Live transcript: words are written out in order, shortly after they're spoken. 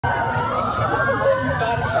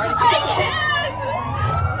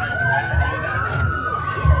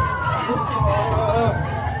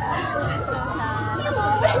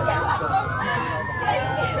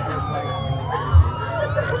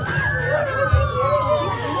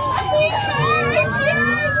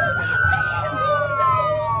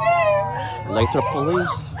Lathrop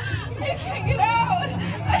Police. I can't get out.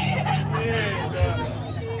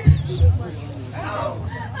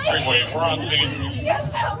 Freeway, we're on scene. Yes,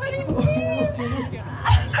 somebody please.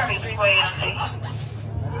 Copy, freeway on scene.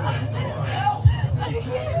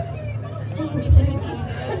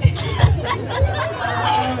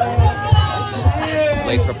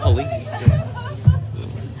 Lathrop Police.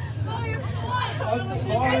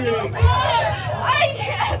 I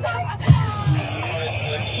can't.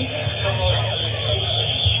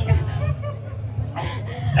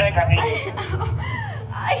 Copy.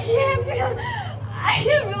 I can't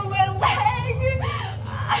feel my leg.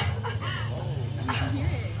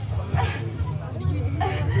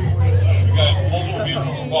 You got multiple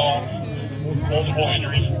vehicles involved, multiple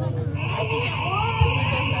injuries. I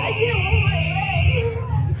can't move my leg.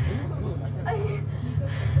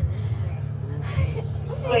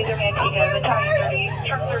 Laser Manteca, Battalion 30,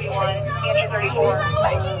 Truck 31, Answer 34,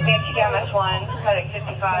 Manteca MS1, Medic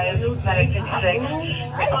 55, Medic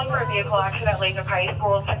 56. Respond for a vehicle accident at Lathrop High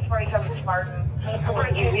School, 647 Spartan. Report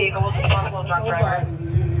 2 vehicles, responsible drunk driver.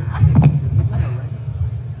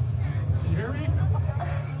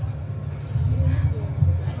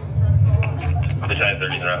 Battalion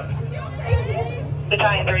 30 route.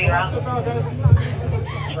 Battalion 30 route.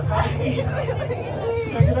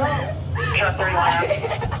 Truck 31 route.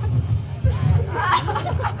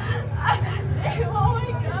 Oh my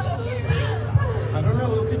God. I don't know,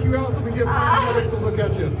 let's get you out so we get medics to look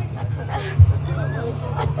at you.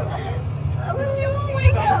 Oh my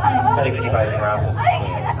God. Medic 55 route. I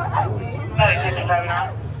can't. Medic 55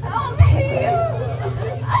 route. Help me.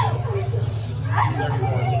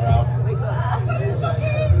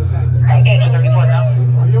 Answer 34 route.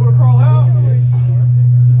 Are you able to crawl out?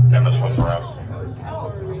 MS1 route.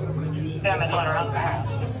 MS1 route.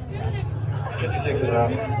 56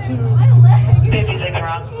 route. 56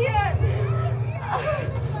 route.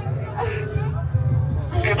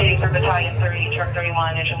 Repeating for Battalion 30, Truck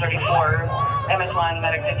 31, Engine 34, MS1,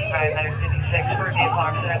 Medic 55, Medic 56, for a vehicle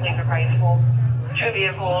accident at Lathrop High School. 2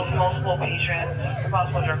 vehicles, multiple patients,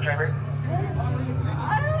 responsible drunk driver.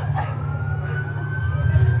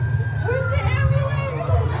 Where's the ambulance?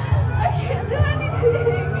 I can't do anything.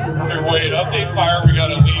 Freeway, update fire. We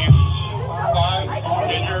got at least 5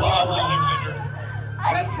 injured, 5 or 6 injured. I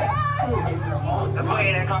can't.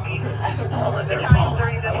 Wait, I copy. Battalion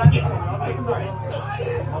 30, dispatch.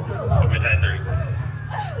 Battalion 30.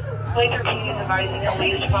 Lathrop King is advising at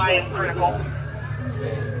least 5 critical. 9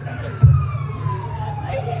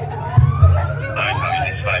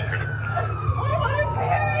 copy, 5 critical. What about her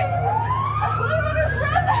parents? What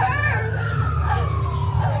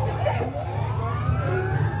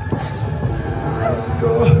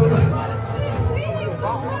about her brother?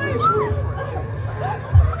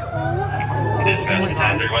 Dispatch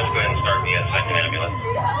Battalion 31, go ahead and start me at 2nd ambulance.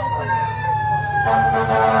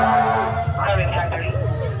 Copy, Battalion 30.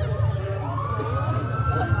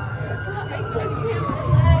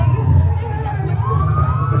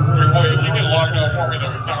 Freeway, if you can log down for me that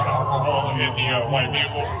we found alcohol in the white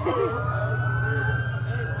vehicle.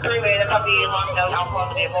 Freeway, to copy, lock down alcohol in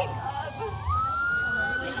the vehicle.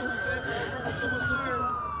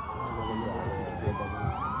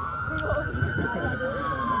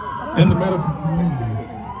 In the medical community,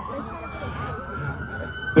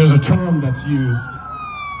 there's a term that's used.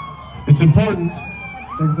 It's important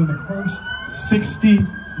that within the first 60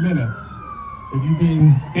 minutes of you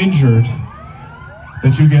being injured,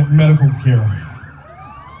 that you get medical care.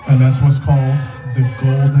 And that's what's called the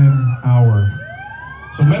golden hour.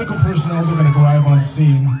 So medical personnel are going to arrive on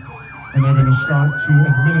scene and they're going to start to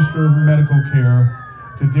administer medical care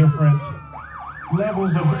to different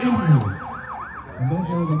levels of injury. And those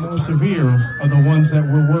are the most severe are the ones that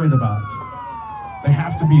we're worried about. They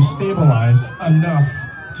have to be stabilized enough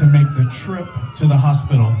to make the trip to the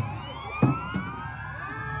hospital,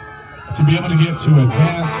 to be able to get to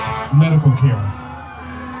advanced medical care.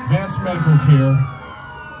 Advanced medical care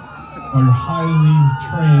are your highly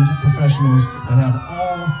trained professionals that have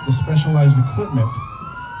all the specialized equipment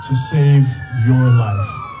to save your life.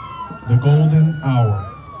 The golden hour.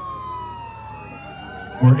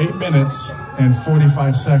 We're 8 minutes and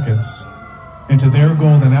 45 seconds into their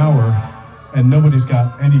golden hour, and nobody's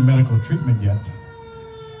got any medical treatment yet.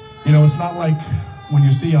 You know, it's not like when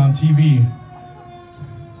you see on TV,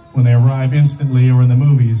 when they arrive instantly, or in the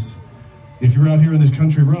movies. If you're out here in these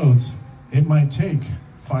country roads, it might take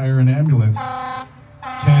fire and ambulance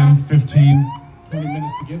 10, 15, 20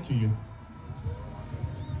 minutes to get to you.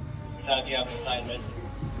 Do you have an assignment?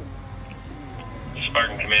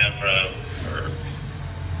 Spartan Command from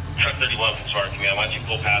Truck 31 from Spartan Command. Why don't you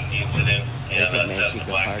pull past the incident? Yeah, that's the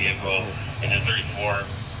black vehicle. Engine 34,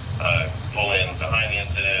 pull in behind the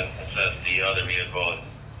incident, assess the other vehicle, and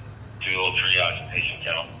do a little triage and patient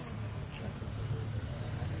count.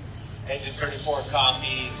 Engine 34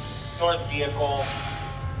 copy, north vehicle,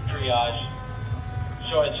 triage,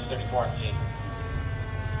 show engine 34 on scene.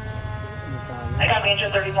 I got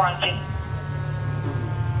engine 34 on scene.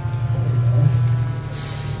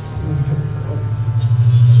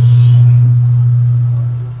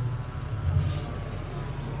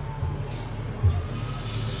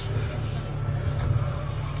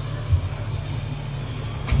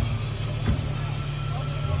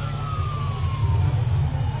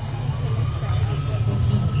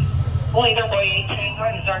 Laser boy 18, go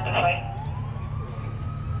ahead and start this way.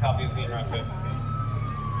 Copy of being rapid.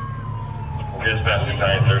 Dispatch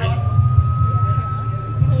 930.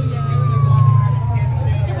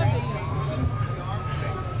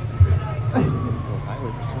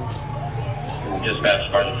 Dispatch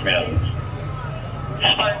Spartan Command.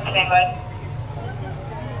 Spartan Command, go ahead.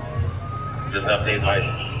 Just an update, my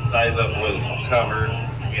size up was covered.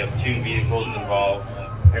 We have 2 vehicles involved,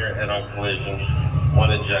 apparent head-on collisions,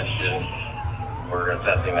 1 injection. We're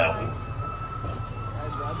assessing that.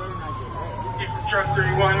 Truck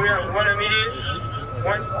 31, we have 1 immediate,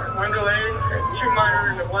 one delayed, and 2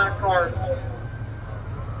 minor in the black car.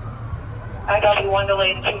 I copy 1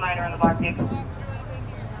 delayed and 2 minor in the black vehicle.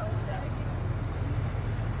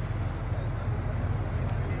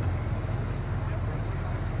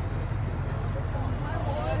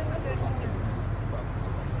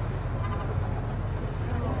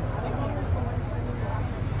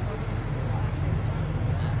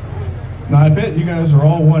 Now I bet you guys are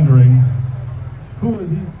all wondering, who are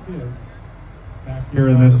these kids back here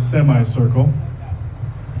in this semicircle?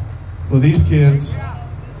 Well, these kids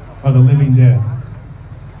are the living dead.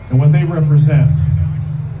 And what they represent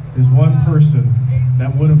is one person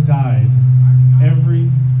that would have died every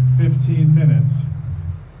 15 minutes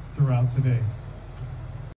throughout today.